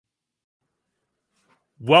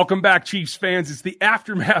Welcome back, Chiefs fans. It's the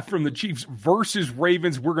aftermath from the Chiefs versus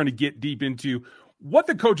Ravens. We're going to get deep into what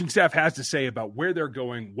the coaching staff has to say about where they're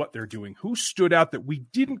going, what they're doing, who stood out that we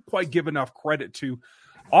didn't quite give enough credit to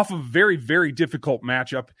off of a very, very difficult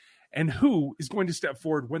matchup, and who is going to step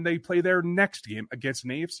forward when they play their next game against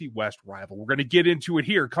an AFC West rival. We're going to get into it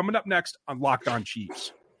here, coming up next on Locked On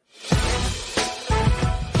Chiefs.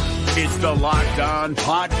 It's the Locked On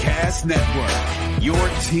Podcast Network, your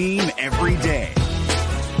team every day.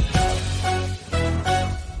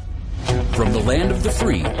 From the land of the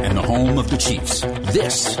free and the home of the Chiefs,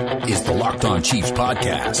 this is the Locked On Chiefs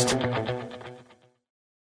podcast.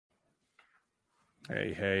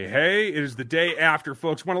 Hey, it is the day after,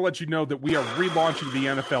 folks. Want to let you know that we are relaunching the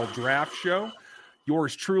NFL Draft Show.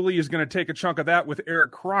 Yours truly is going to take a chunk of that with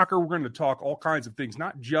Eric Crocker. We're going to talk all kinds of things,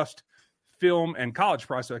 not just film and college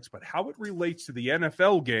prospects, but how it relates to the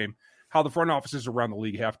NFL game, how the front offices around the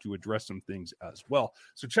league have to address some things as well.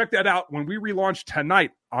 So check that out when we relaunch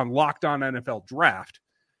tonight on Locked On NFL Draft.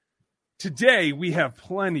 Today, we have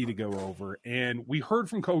plenty to go over, and we heard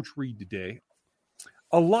from Coach Reid today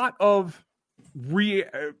a lot of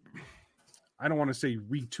I don't want to say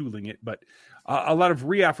retooling it, but a lot of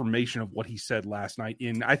reaffirmation of what he said last night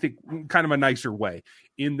in, I think, kind of a nicer way,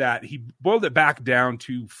 in that he boiled it back down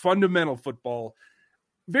to fundamental football.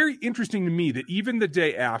 Very interesting to me that even the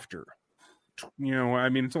day after,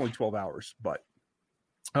 it's only 12 hours, but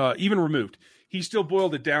even removed, he still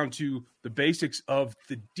boiled it down to the basics of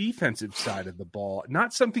the defensive side of the ball.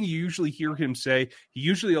 Not something you usually hear him say. He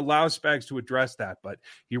usually allows Spags to address that, but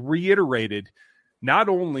he reiterated not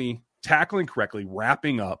only tackling correctly,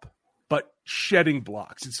 wrapping up, but shedding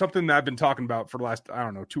blocks. It's something that I've been talking about for the last, 2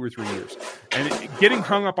 or 3 years. And getting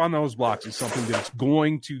hung up on those blocks is something that's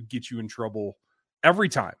going to get you in trouble every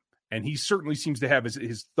time. And he certainly seems to have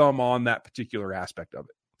his thumb on that particular aspect of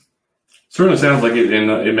it. Certainly sounds like it, and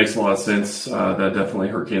it makes a lot of sense. That definitely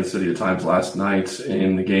hurt Kansas City at times last night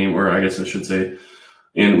in the game, or I guess I should say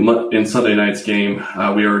in Sunday night's game.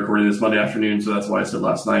 We are recording this Monday afternoon, so that's why I said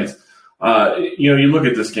last night. You look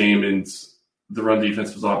at this game, and the run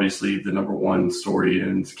defense was obviously the number one story,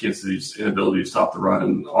 and Kansas City's inability to stop the run.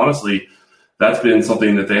 And honestly, that's been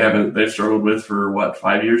something that they've struggled with for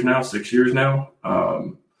 5 years now, 6 years now.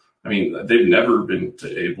 They've never been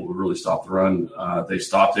able to really stop the run. They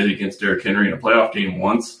stopped it against Derrick Henry in a playoff game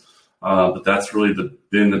once, but that's really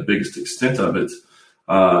been the biggest extent of it.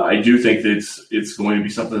 I do think that it's going to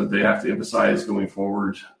be something that they have to emphasize going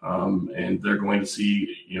forward, and they're going to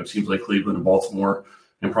see, teams like Cleveland and Baltimore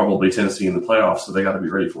and probably Tennessee in the playoffs, so they got to be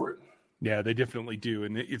ready for it. Yeah, they definitely do,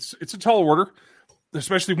 and it's a tall order,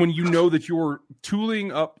 especially when you know that you're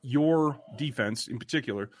tooling up your defense in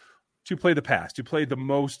particular to play the pass, to play the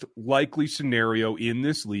most likely scenario in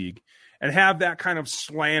this league, and have that kind of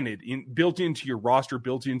built into your roster,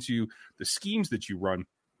 built into the schemes that you run.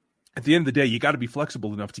 At the end of the day, you got to be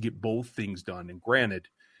flexible enough to get both things done. And granted,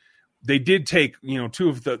 they did take, two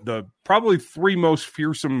of the probably three most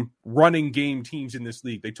fearsome running game teams in this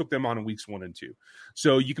league. They took them on in weeks 1 and 2.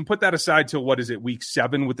 So you can put that aside till week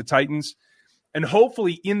 7 with the Titans. And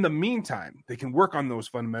hopefully, in the meantime, they can work on those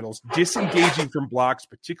fundamentals, disengaging from blocks,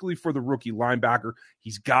 particularly for the rookie linebacker.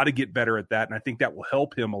 He's got to get better at that, and I think that will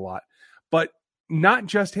help him a lot. But not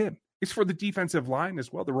just him. It's for the defensive line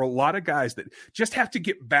as well. There were a lot of guys that just have to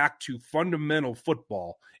get back to fundamental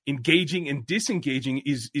football. Engaging and disengaging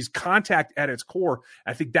is contact at its core.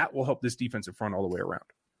 I think that will help this defensive front all the way around.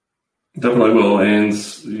 Definitely will. And,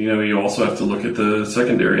 you also have to look at the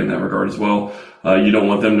secondary in that regard as well. You don't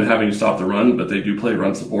want them having to stop the run, but they do play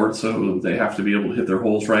run support, so they have to be able to hit their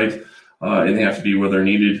holes right, and they have to be where they're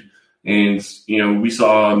needed. And, we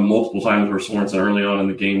saw multiple times where Sorensen early on in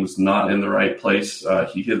the game was not in the right place.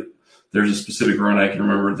 There's a specific run I can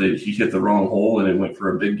remember that he hit the wrong hole, and it went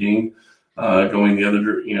for a big gain going the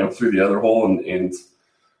other, through the other hole. And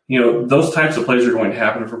those types of plays are going to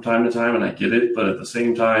happen from time to time, and I get it. But at the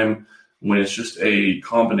same time, when it's just a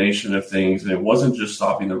combination of things, and it wasn't just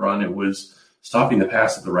stopping the run, it was stopping the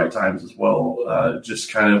pass at the right times as well,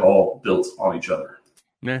 just kind of all built on each other.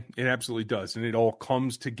 Yeah, it absolutely does. And it all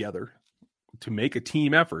comes together to make a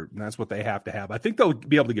team effort, and that's what they have to have. I think they'll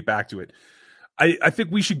be able to get back to it. I think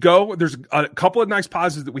we should go. There's a couple of nice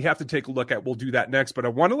positives that we have to take a look at. We'll do that next, but I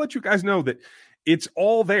want to let you guys know that it's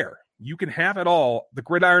all there. You can have it all. The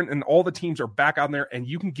gridiron and all the teams are back on there, and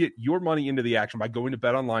you can get your money into the action by going to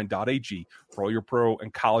betonline.ag for all your pro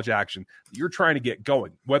and college action that you're trying to get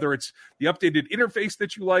going. Whether it's the updated interface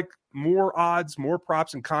that you like, more odds, more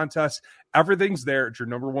props and contests, everything's there at your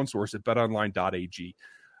number one source at betonline.ag.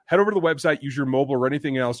 Head over to the website, use your mobile or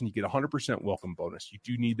anything else, and you get 100% welcome bonus. You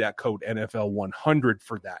do need that code NFL100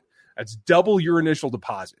 for that. That's double your initial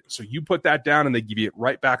deposit. So you put that down and they give you it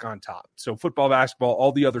right back on top. So football, basketball,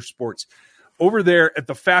 all the other sports over there at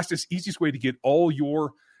the fastest, easiest way to get all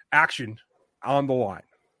your action on the line.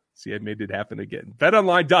 See, I made it happen again.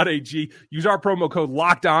 BetOnline.ag. Use our promo code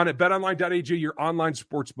LOCKEDON at BetOnline.ag, your online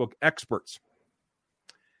sportsbook experts.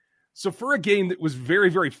 So for a game that was very,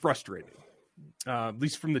 very frustrating, at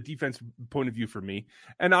least from the defense point of view for me,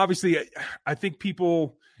 and obviously I think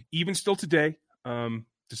people, even still today,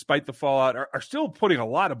 despite the fallout, are still putting a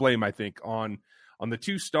lot of blame, I think, on the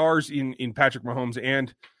two stars in Patrick Mahomes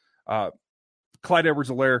and Clyde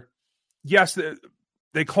Edwards-Helaire. Yes,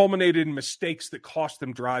 they culminated in mistakes that cost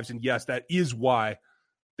them drives, and yes, that is why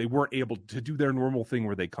they weren't able to do their normal thing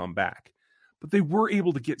where they come back. But they were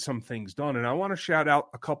able to get some things done, and I want to shout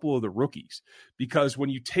out a couple of the rookies, because when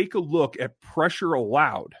you take a look at pressure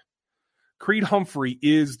allowed, Creed Humphrey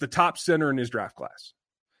is the top center in his draft class.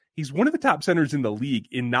 He's one of the top centers in the league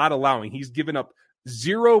in not allowing. He's given up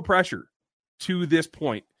zero pressure to this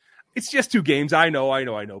point. It's just 2 games. I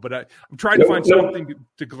know, but I'm trying to find something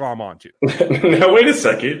to glom onto. Now, wait a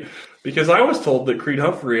second, because I was told that Creed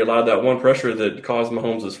Humphrey allowed that one pressure that caused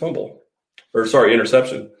Mahomes'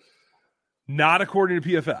 interception. Not according to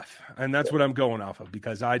PFF, and that's what I'm going off of,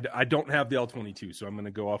 because I don't have the L22, so I'm going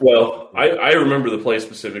to go off. Well, I remember the play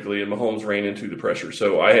specifically, and Mahomes ran into the pressure,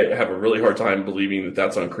 so I have a really hard time believing that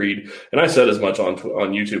that's on Creed. And I said as much on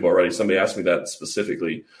YouTube already. Somebody asked me that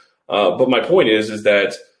specifically. But my point is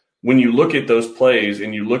that when you look at those plays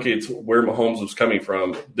and you look at where Mahomes was coming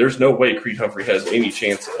from, there's no way Creed Humphrey has any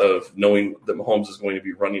chance of knowing that Mahomes is going to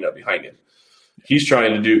be running up behind him. He's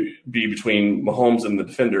trying to be between Mahomes and the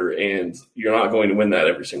defender, and you're not going to win that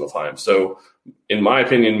every single time. So, in my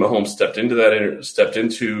opinion, Mahomes stepped into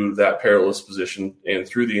that perilous position and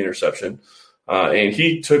threw the interception, and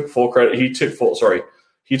he took full credit. He took full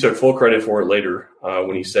credit for it later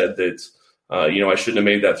when he said that, I shouldn't have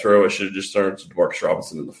made that throw. I should have just thrown to Demarcus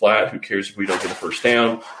Robinson in the flat. Who cares if we don't get a first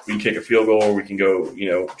down? We can kick a field goal, or we can go,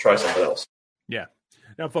 try something else. Yeah.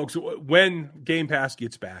 Now, folks, when Game Pass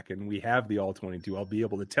gets back and we have the All-22, I'll be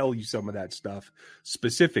able to tell you some of that stuff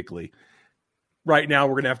specifically. Right now,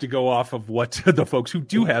 we're going to have to go off of what the folks who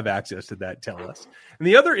do have access to that tell us. And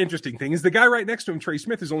the other interesting thing is the guy right next to him, Trey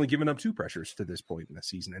Smith, has only given up 2 pressures to this point in the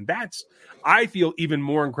season. And that's, I feel, even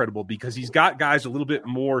more incredible, because he's got guys a little bit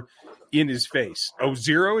more in his face. Oh,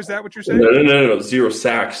 0? Is that what you're saying? No. 0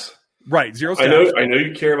 sacks. Right, 0 sacks. I know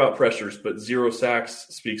you care about pressures, but 0 sacks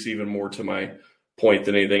speaks even more to my point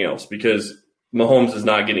than anything else, because Mahomes is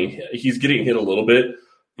not getting hit. He's getting hit a little bit,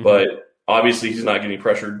 but obviously he's not getting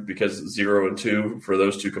pressured because 0 and 2 for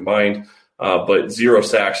those 2 combined, but 0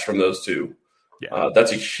 sacks from those 2. Yeah.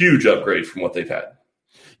 That's a huge upgrade from what they've had.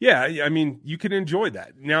 Yeah, I mean, you can enjoy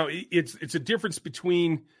that. Now, it's a difference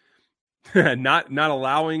between not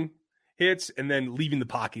allowing hits and then leaving the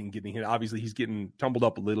pocket and getting hit. Obviously, he's getting tumbled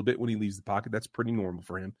up a little bit when he leaves the pocket. That's pretty normal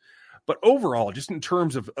for him. But overall, just in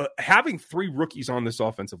terms of having 3 rookies on this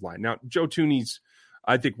offensive line. Now, Joe Thuney's,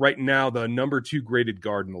 I think, right now the number 2 graded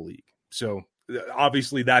guard in the league. So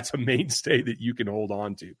obviously that's a mainstay that you can hold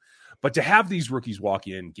on to. But to have these rookies walk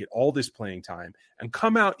in, get all this playing time, and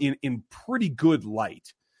come out in pretty good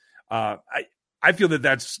light, I feel that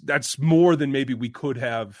that's more than maybe we could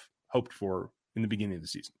have hoped for in the beginning of the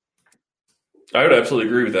season. I would absolutely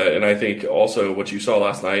agree with that. And I think also what you saw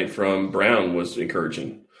last night from Brown was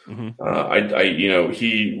encouraging. He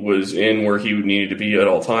was in where he needed to be at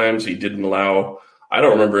all times. He didn't allow, I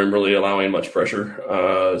don't remember him really allowing much pressure.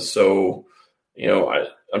 I'm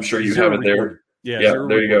sure you have it there. Yeah,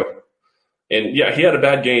 there you go. And yeah, he had a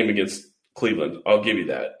bad game against Cleveland. I'll give you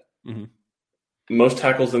that. Most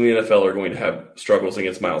tackles in the NFL are going to have struggles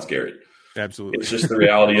against Myles Garrett. Absolutely. It's just the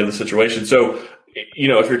reality of the situation. So,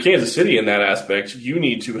 if you're Kansas City in that aspect, you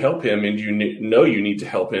need to help him, and you need to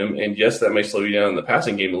help him. And yes, that may slow you down in the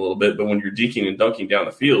passing game a little bit, but when you're deking and dunking down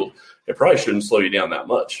the field, it probably shouldn't slow you down that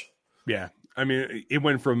much. Yeah. I mean, it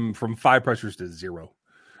went from 5 pressures to 0.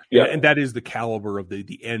 Yeah. And that is the caliber of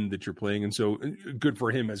the end that you're playing. And so good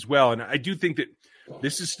for him as well. And I do think that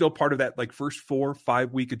this is still part of that first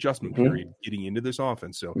 4-5 week adjustment period getting into this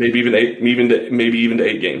offense. So maybe even to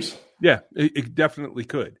 8 games. Yeah, it definitely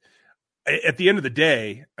could. At the end of the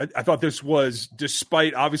day, I thought this was,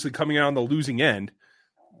 despite obviously coming out on the losing end,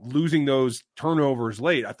 losing those turnovers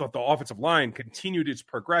late, I thought the offensive line continued its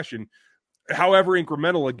progression, however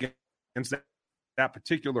incremental against that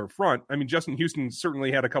particular front. I mean, Justin Houston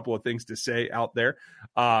certainly had a couple of things to say out there.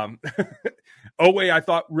 Oweh, I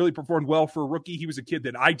thought, really performed well for a rookie. He was a kid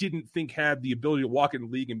that I didn't think had the ability to walk in the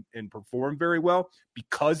league and perform very well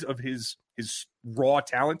because of his raw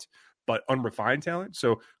talent, but unrefined talent.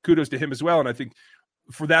 So kudos to him as well. And I think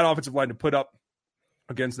for that offensive line to put up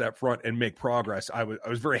against that front and make progress, I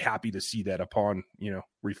was very happy to see that upon,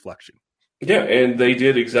 reflection. Yeah, and they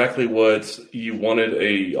did exactly what you wanted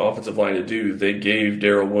a offensive line to do. They gave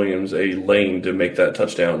Darrell Williams a lane to make that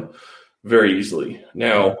touchdown very easily.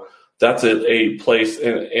 Now, that's a place,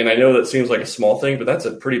 and I know that seems like a small thing, but that's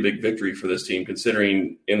a pretty big victory for this team,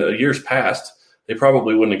 considering in the years past, they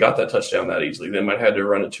probably wouldn't have got that touchdown that easily. They might have had to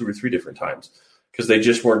run it 2 or 3 different times because they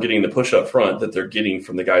just weren't getting the push up front that they're getting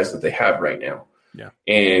from the guys that they have right now. Yeah.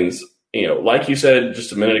 And, like you said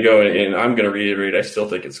just a minute ago, and I'm going to reiterate, I still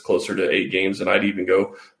think it's closer to 8 games, and I'd even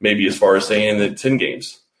go maybe as far as saying that 10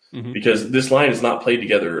 games because this line is not played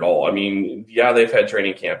together at all. I mean, yeah, they've had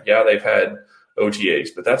training camp. Yeah, they've had OTAs,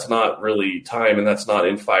 but that's not really time, and that's not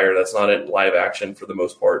in fire. That's not in live action for the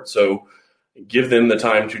most part. So give them the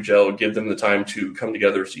time to gel, give them the time to come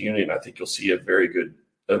together as a unit. And I think you'll see a very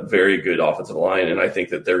good offensive line. And I think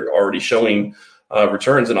that they're already showing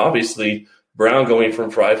returns. And obviously Brown going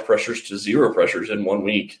from 5 pressures to 0 pressures in 1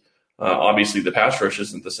 week. Obviously the pass rush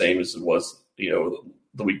isn't the same as it was,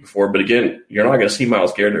 the week before. But again, you're not going to see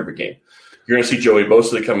Myles Garrett every game. You're going to see Joey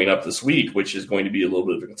Bosa coming up this week, which is going to be a little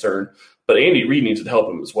bit of a concern. But Andy Reid needs to help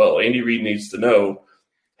him as well. Andy Reid needs to know,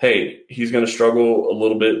 hey, he's going to struggle a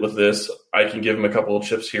little bit with this. I can give him a couple of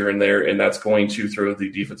chips here and there, and that's going to throw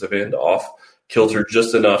the defensive end off kilter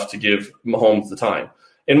just enough to give Mahomes the time.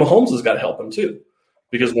 And Mahomes has got to help him too,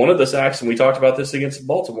 because one of the sacks, and we talked about this against against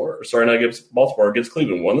Baltimore, against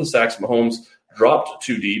Cleveland, one of the sacks Mahomes dropped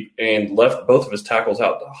too deep and left both of his tackles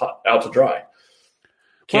out to dry.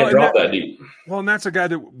 Can't drop that deep. Well, and that's a guy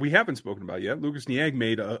that we haven't spoken about yet. Lucas Niang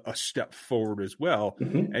made a step forward as well.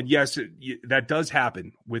 Mm-hmm. And yes, that does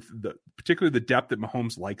happen with particularly the depth that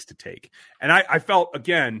Mahomes likes to take. And I felt,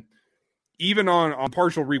 again, even on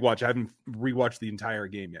partial rewatch, I haven't rewatched the entire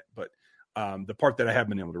game yet, but the part that I have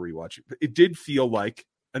been able to rewatch, it did feel like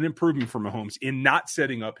an improvement for Mahomes in not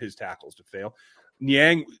setting up his tackles to fail.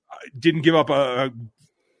 Niang didn't give up a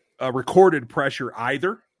recorded pressure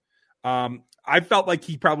either. I felt like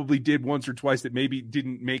he probably did once or twice that maybe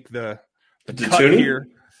didn't make the cut here.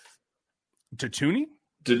 To Tooney?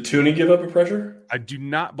 Did Tooney give up a pressure? I do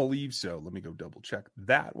not believe so. Let me go double check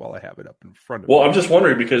that while I have it up in front of me. Well, I'm just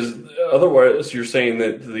wondering because otherwise you're saying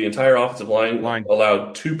that the entire offensive line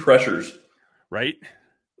allowed 2 pressures, right?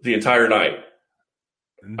 The entire night.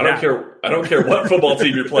 I don't care what football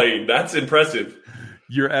team you're playing. That's impressive.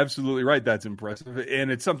 You're absolutely right. That's impressive.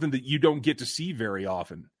 And it's something that you don't get to see very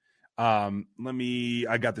often.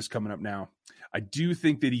 I got this coming up now. I do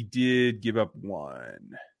think that he did give up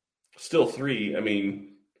 1. Still 3. I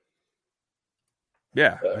mean,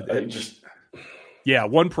 yeah,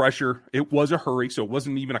 1 pressure. It was a hurry, so it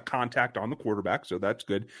wasn't even a contact on the quarterback. So that's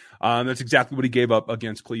good. That's exactly what he gave up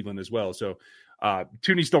against Cleveland as well. So,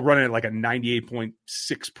 Tooney's still running at like a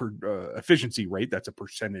 98.6 per efficiency rate. That's a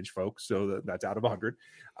percentage, folks. So that's out of 100.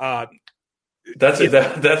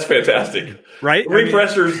 That's fantastic, right? 3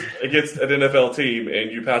 pressures against an NFL team,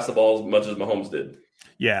 and you pass the ball as much as Mahomes did.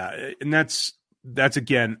 Yeah, and that's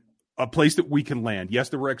again a place that we can land. Yes,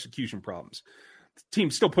 there were execution problems. The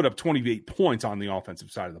team still put up 28 points on the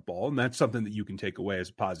offensive side of the ball, and that's something that you can take away as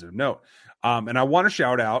a positive note. And I want to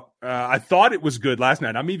shout out. I thought it was good last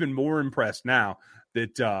night. I'm even more impressed now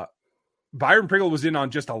that Byron Pringle was in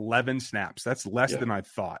on just 11 snaps. That's less than I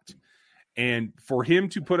thought. And for him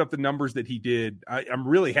to put up the numbers that he did, I'm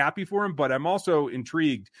really happy for him, but I'm also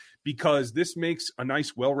intrigued because this makes a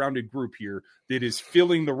nice, well-rounded group here that is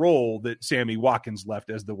filling the role that Sammy Watkins left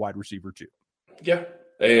as the wide receiver too. Yeah,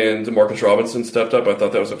 and Demarcus Robinson stepped up. I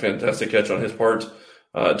thought that was a fantastic catch on his part.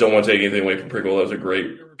 Don't want to take anything away from Pringle. That was a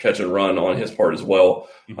great catch and run on his part as well.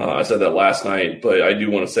 I said that last night, but I do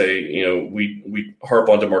want to say, we harp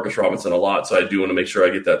on Demarcus Robinson a lot, so I do want to make sure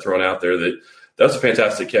I get that thrown out there that's a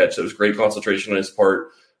fantastic catch. That was great concentration on his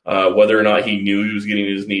part. Whether or not he knew he was getting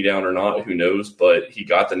his knee down or not, who knows? But he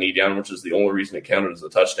got the knee down, which is the only reason it counted as a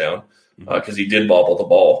touchdown because he did bobble the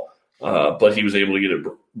ball. But he was able to get it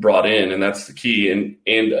brought in, and that's the key. And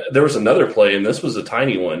there was another play, and this was a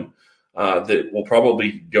tiny one that will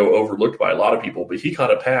probably go overlooked by a lot of people. But he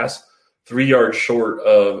caught a pass 3 yards short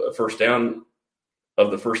of the first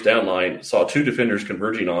down line, saw 2 defenders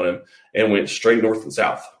converging on him, and went straight north and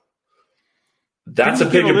south. That's a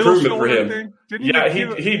big improvement for him.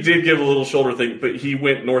 He did give a little shoulder thing, but he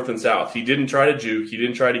went north and south. He didn't try to juke. He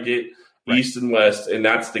didn't try to get east and west, and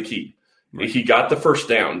that's the key. Right. He got the first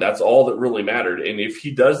down. That's all that really mattered. And if he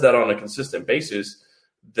does that on a consistent basis,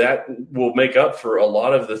 that will make up for a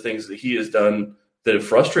lot of the things that he has done that have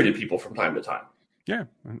frustrated people from time to time. Yeah,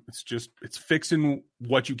 it's fixing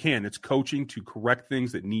what you can. It's coaching to correct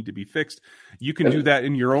things that need to be fixed. You can do that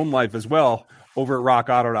in your own life as well over at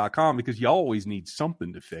rockauto.com, because you always need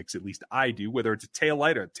something to fix. At least I do, whether it's a tail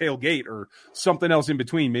light or a tailgate or something else in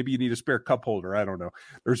between. Maybe you need a spare cup holder. I don't know.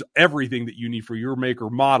 There's everything that you need for your make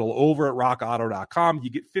or model over at rockauto.com.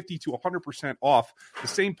 You get 50 to 100% off the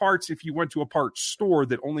same parts if you went to a parts store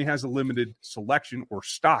that only has a limited selection or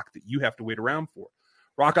stock that you have to wait around for.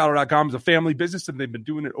 RockAuto.com is a family business, and they've been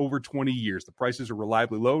doing it over 20 years. The prices are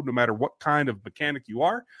reliably low, no matter what kind of mechanic you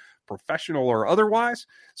are, professional or otherwise.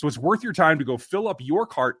 So it's worth your time to go fill up your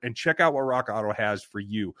cart and check out what Rock Auto has for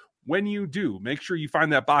you. When you do, make sure you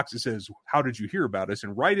find that box that says, "How did you hear about us?"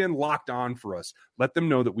 and write in "Locked On" for us. Let them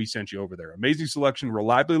know that we sent you over there. Amazing selection,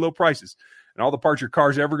 reliably low prices, and all the parts your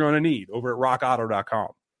car's ever going to need over at RockAuto.com.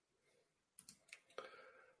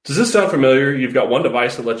 Does this sound familiar? You've got one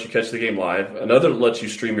device that lets you catch the game live, another that lets you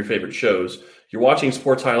stream your favorite shows. You're watching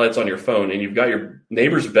sports highlights on your phone, and you've got your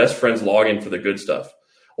neighbor's best friend's login for the good stuff.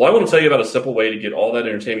 Well, I want to tell you about a simple way to get all that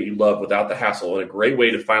entertainment you love without the hassle, and a great way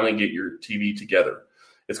to finally get your TV together.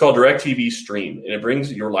 It's called DirecTV Stream, and it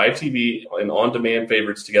brings your live TV and on-demand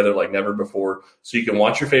favorites together like never before, so you can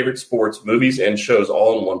watch your favorite sports, movies, and shows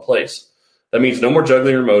all in one place. That means no more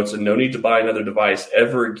juggling remotes and no need to buy another device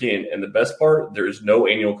ever again. And the best part, there is no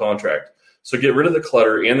annual contract. So get rid of the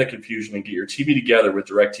clutter and the confusion and get your TV together with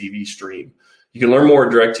DirecTV Stream. You can learn more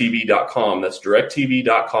at directv.com. That's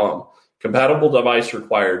directv.com. Compatible device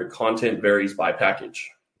required. Content varies by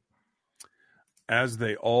package. As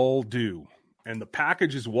they all do. And the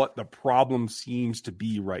package is what the problem seems to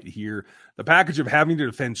be right here. The package of having to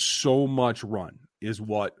defend so much run is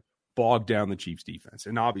what bogged down the Chiefs defense.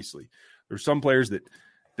 And obviously, there's some players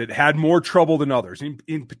that had more trouble than others,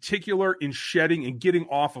 in particular in shedding and getting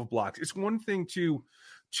off of blocks. It's one thing to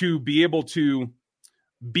be able to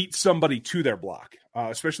beat somebody to their block,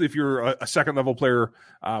 especially if you're a second-level player,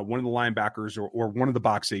 one of the linebackers or one of the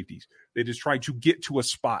box safeties. They just try to get to a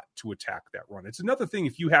spot to attack that run. It's another thing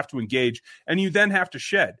if you have to engage and you then have to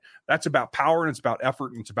shed. That's about power, and it's about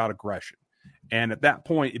effort, and it's about aggression. And at that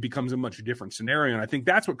point, it becomes a much different scenario. And I think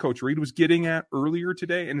that's what Coach Reid was getting at earlier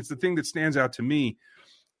today. And it's the thing that stands out to me,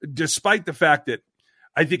 despite the fact that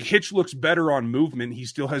I think Hitch looks better on movement, he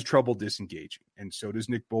still has trouble disengaging. And so does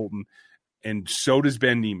Nick Bolton. And so does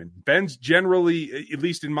Ben Neiman. Ben's generally, at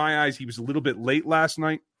least in my eyes, he was a little bit late last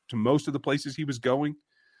night to most of the places he was going.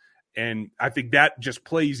 And I think that just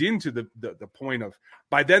plays into the point of,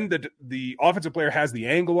 by then the offensive player has the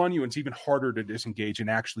angle on you, and it's even harder to disengage and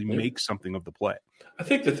actually make something of the play. I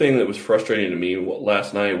think the thing that was frustrating to me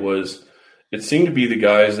last night was it seemed to be the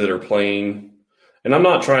guys that are playing, and I'm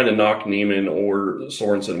not trying to knock Neiman or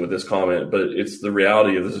Sorensen with this comment, but it's the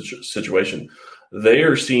reality of the situation. They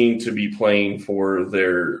are seen to be playing for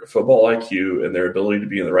their football IQ and their ability to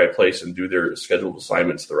be in the right place and do their scheduled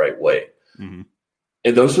assignments the right way. Mm-hmm.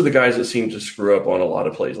 And those are the guys that seem to screw up on a lot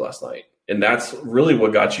of plays last night. And that's really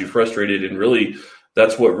what got you frustrated. And really,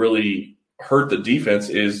 that's what really hurt the defense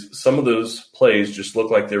is some of those plays just looked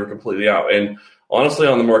like they were completely out. And honestly,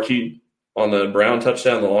 on the Brown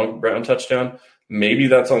touchdown, the long Brown touchdown, maybe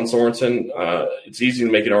that's on Sorensen. It's easy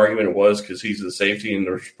to make an argument it was because he's the safety and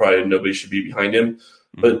there's probably nobody should be behind him.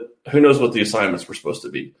 Mm-hmm. But who knows what the assignments were supposed to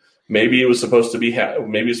be. Maybe it was supposed to be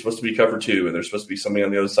cover 2 and there's supposed to be somebody on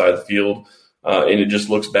the other side of the field. And it just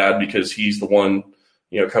looks bad because he's the one,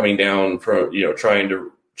 coming down from, trying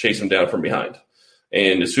to chase him down from behind.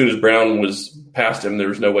 And as soon as Brown was past him, there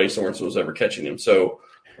was no way Sorensen was ever catching him. So,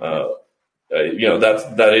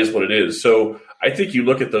 that is what it is. So I think you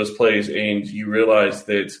look at those plays and you realize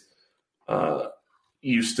that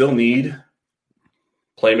you still need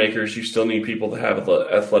playmakers. You still need people to have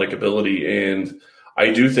athletic ability. And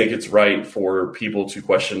I do think it's right for people to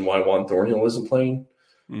question why Juan Thornhill isn't playing.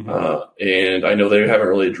 Mm-hmm. And I know they haven't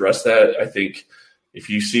really addressed that. I think if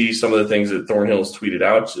you see some of the things that Thornhill has tweeted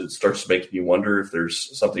out, it starts making you wonder if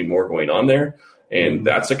there's something more going on there. And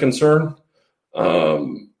that's a concern.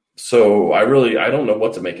 So I don't know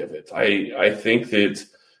what to make of it. I think that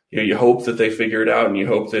you hope that they figure it out and you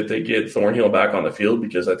hope that they get Thornhill back on the field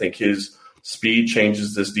because I think his speed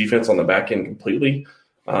changes this defense on the back end completely.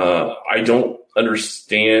 I don't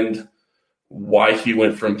understand why he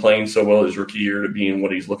went from playing so well his rookie year to being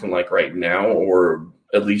what he's looking like right now, or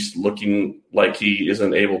at least looking like he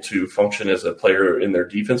isn't able to function as a player in their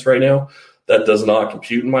defense right now. That does not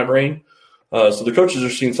compute in my brain. So the coaches are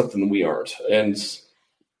seeing something that we aren't. And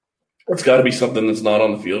it's got to be something that's not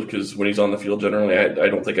on the field because when he's on the field, generally, I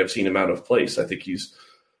don't think I've seen him out of place. I think he's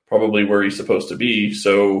probably where he's supposed to be.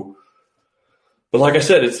 So But like I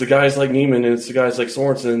said, it's the guys like Neiman and it's the guys like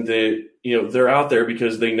Sorensen that, they're out there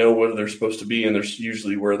because they know where they're supposed to be, and they're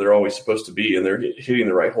usually where they're always supposed to be, and they're hitting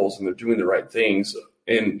the right holes and they're doing the right things.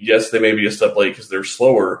 And yes, they may be a step late because they're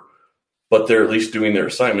slower, but they're at least doing their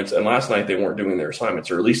assignments. And last night they weren't doing their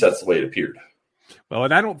assignments, or at least that's the way it appeared. Well,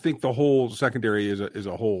 and I don't think the whole secondary is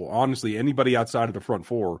a whole. Honestly, anybody outside of the front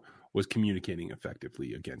four was communicating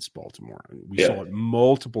effectively against Baltimore. We saw it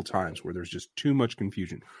multiple times where there's just too much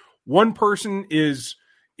confusion. One person is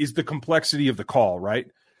the complexity of the call, right?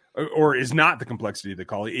 Or is not the complexity of the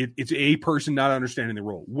call. It's a person not understanding the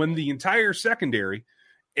role. When the entire secondary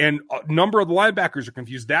and a number of the linebackers are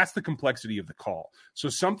confused, that's the complexity of the call. So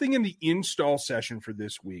something in the install session for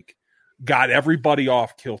this week got everybody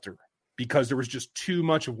off kilter because there was just too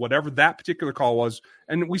much of whatever that particular call was.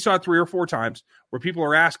 And we saw it 3 or 4 times where people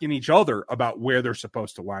are asking each other about where they're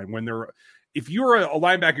supposed to line. If you're a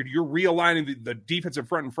linebacker, you're realigning the defensive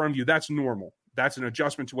front in front of you, that's normal. That's an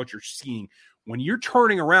adjustment to what you're seeing. When you're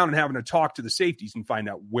turning around and having to talk to the safeties and find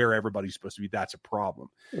out where everybody's supposed to be, that's a problem.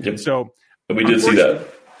 Yep. So we did see that.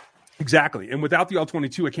 Exactly. And without the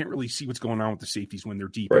All-22, I can't really see what's going on with the safeties when they're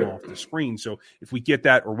deep and off the screen. So if we get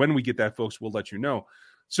that, or when we get that, folks, we'll let you know.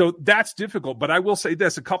 So that's difficult. But I will say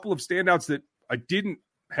this, a couple of standouts that I didn't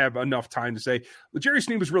have enough time to say. Jerry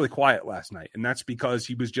Sneed was really quiet last night, and that's because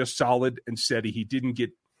he was just solid and steady. He didn't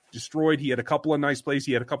get destroyed. He had a couple of nice plays.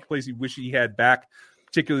 He had a couple of plays he wished he had back,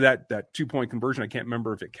 particularly that 2-point conversion. I can't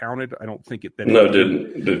remember if it counted. I don't think it. No, it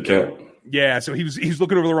didn't. It didn't count. Yeah, so he was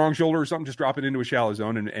looking over the wrong shoulder or something, just dropping into a shallow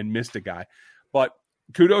zone and missed a guy. But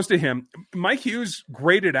kudos to him. Mike Hughes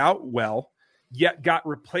graded out well, yet got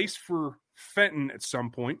replaced for Fenton at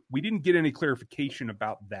some point. We didn't get any clarification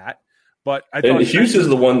about that. But I thought Hughes is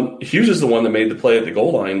the one that made the play at the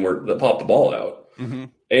goal line that popped the ball out. Mm-hmm.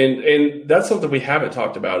 And that's something we haven't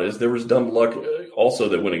talked about is there was dumb luck also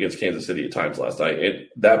that went against Kansas City at times last night. And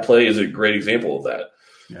that play is a great example of that.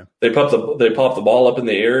 Yeah. They pop the ball up in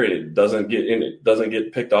the air and it doesn't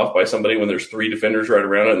get picked off by somebody when there's 3 defenders right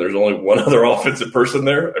around it and there's only one other offensive person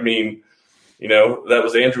there. I mean, that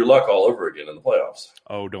was Andrew Luck all over again in the playoffs.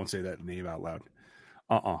 Oh, don't say that name out loud.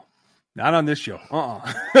 Not on this show.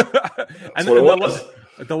 And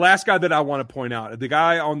the last guy that I want to point out, the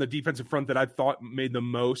guy on the defensive front that I thought made the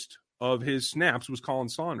most of his snaps was Colin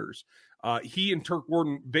Saunders. He and Turk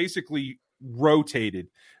Warden basically rotated.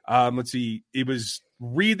 Let's see. It was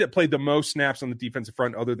Reed that played the most snaps on the defensive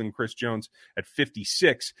front other than Chris Jones at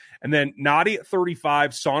 56. And then Noddy at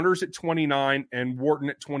 35, Saunders at 29, and Wharton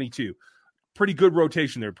at 22. Pretty good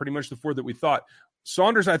rotation there. Pretty much the 4 that we thought.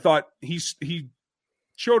 Saunders, I thought he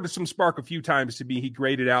showed some spark a few times to me. He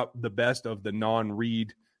graded out the best of the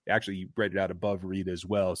non-Reed. Actually, he graded out above Reed as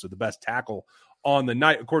well. So the best tackle on the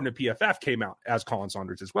night, according to PFF, came out as Colin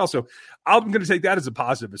Saunders as well. So I'm going to take that as a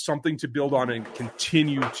positive, as something to build on and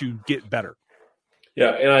continue to get better.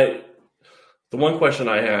 Yeah, and the one question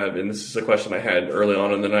I have, and this is a question I had early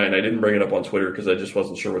on in the night, and I didn't bring it up on Twitter because I just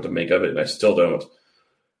wasn't sure what to make of it, and I still don't.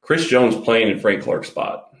 Chris Jones playing in Frank Clark's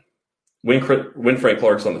spot when Frank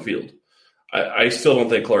Clark's on the field. I still don't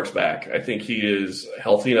think Clark's back. I think he is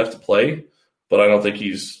healthy enough to play, but I don't think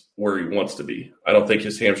he's where he wants to be. I don't think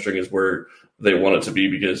his hamstring is where they want it to be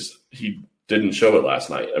because he didn't show it last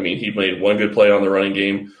night. I mean, he made one good play on the running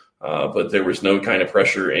game, but there was no kind of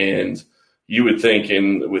pressure. And you would think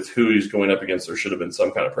with who he's going up against, there should have been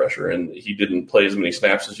some kind of pressure. And he didn't play as many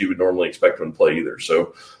snaps as you would normally expect him to play either.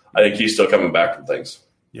 So I think he's still coming back from things.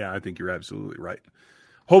 Yeah, I think you're absolutely right.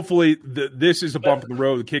 Hopefully, this is a bump in the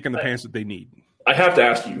road, the kick in the pants that they need. I have to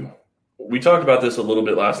ask you. We talked about this a little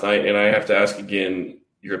bit last night, and I have to ask again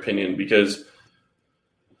your opinion because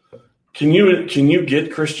can you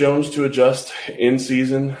get Chris Jones to adjust in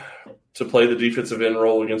season to play the defensive end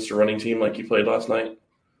role against a running team like he played last night?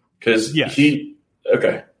 Because he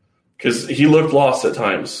looked lost at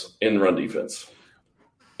times in run defense,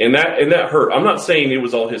 and that hurt. I'm not saying it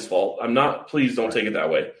was all his fault. Please don't take it that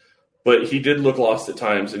way. But he did look lost at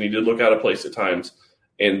times, and he did look out of place at times,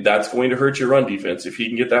 and that's going to hurt your run defense. If he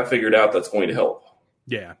can get that figured out, that's going to help.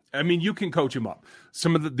 Yeah, I mean, you can coach him up.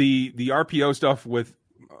 Some of the RPO stuff with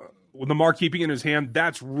Lamar keeping in his hand,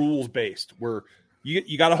 that's rules based. Where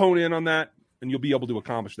you got to hone in on that, and you'll be able to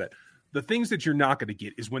accomplish that. The things that you're not going to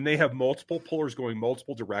get is when they have multiple pullers going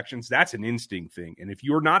multiple directions. That's an instinct thing. And if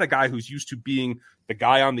you're not a guy who's used to being the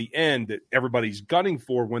guy on the end that everybody's gunning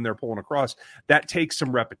for when they're pulling across, that takes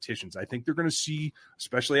some repetitions. I think they're going to see,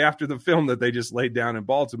 especially after the film that they just laid down in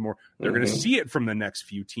Baltimore, they're going to see it from the next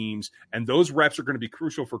few teams. And those reps are going to be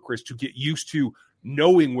crucial for Chris to get used to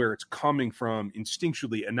knowing where it's coming from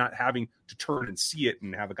instinctually and not having to turn and see it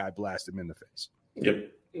and have a guy blast him in the face.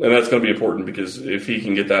 Yep. And that's going to be important because if he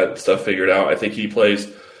can get that stuff figured out, I think he plays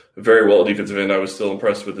very well at defensive end. I was still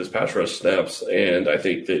impressed with his pass rush snaps, and I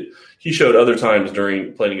think that he showed other times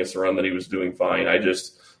during playing against the run that he was doing fine.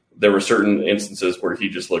 There were certain instances where he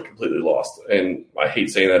just looked completely lost, and I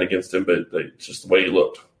hate saying that against him, but it's just the way he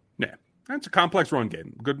looked. Yeah, that's a complex run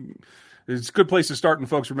game. It's a good place to start, and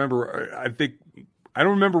folks, remember, I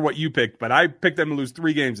don't remember what you picked, but I picked them to lose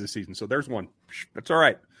 3 games this season, so there's one. That's all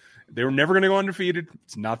right. They were never going to go undefeated.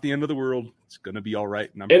 It's not the end of the world. It's going to be all right.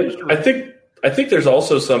 And I think there's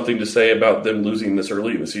also something to say about them losing this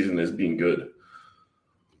early in the season as being good,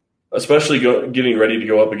 especially getting ready to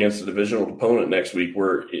go up against a divisional opponent next week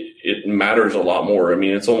where it matters a lot more. I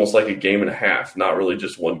mean, it's almost like a game and a half, not really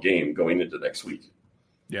just one game going into next week.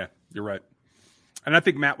 Yeah, you're right. And I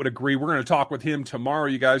think Matt would agree. We're going to talk with him tomorrow,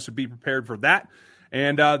 you guys, so be prepared for that.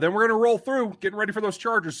 And then we're going to roll through, getting ready for those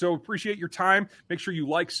Chargers. So appreciate your time. Make sure you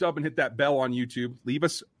like, sub, and hit that bell on YouTube. Leave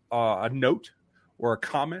us a note or a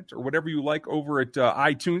comment or whatever you like over at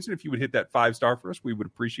iTunes. And if you would hit that 5-star for us, we would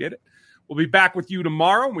appreciate it. We'll be back with you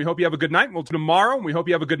tomorrow. We hope you have a good night. We'll tomorrow. We hope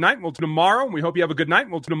you have a good night. We'll tomorrow. We hope you have a good night.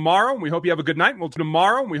 We'll tomorrow. We hope you have a good night. We'll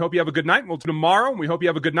tomorrow. We hope you have a good night. We'll tomorrow. We hope you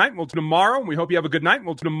have a good night. We'll tomorrow. We hope you have a good night. We'll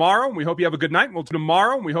tomorrow. We hope you have a good night. We'll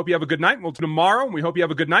tomorrow. We hope you have a good night. We'll tomorrow. We hope you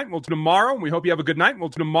have a good night. We'll tomorrow. We hope you have a good night. We'll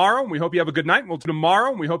tomorrow. We hope you have a good night. We'll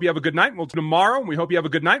tomorrow. We hope you have a good night. We'll tomorrow. We hope you have a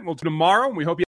good night. We'll tomorrow. We hope you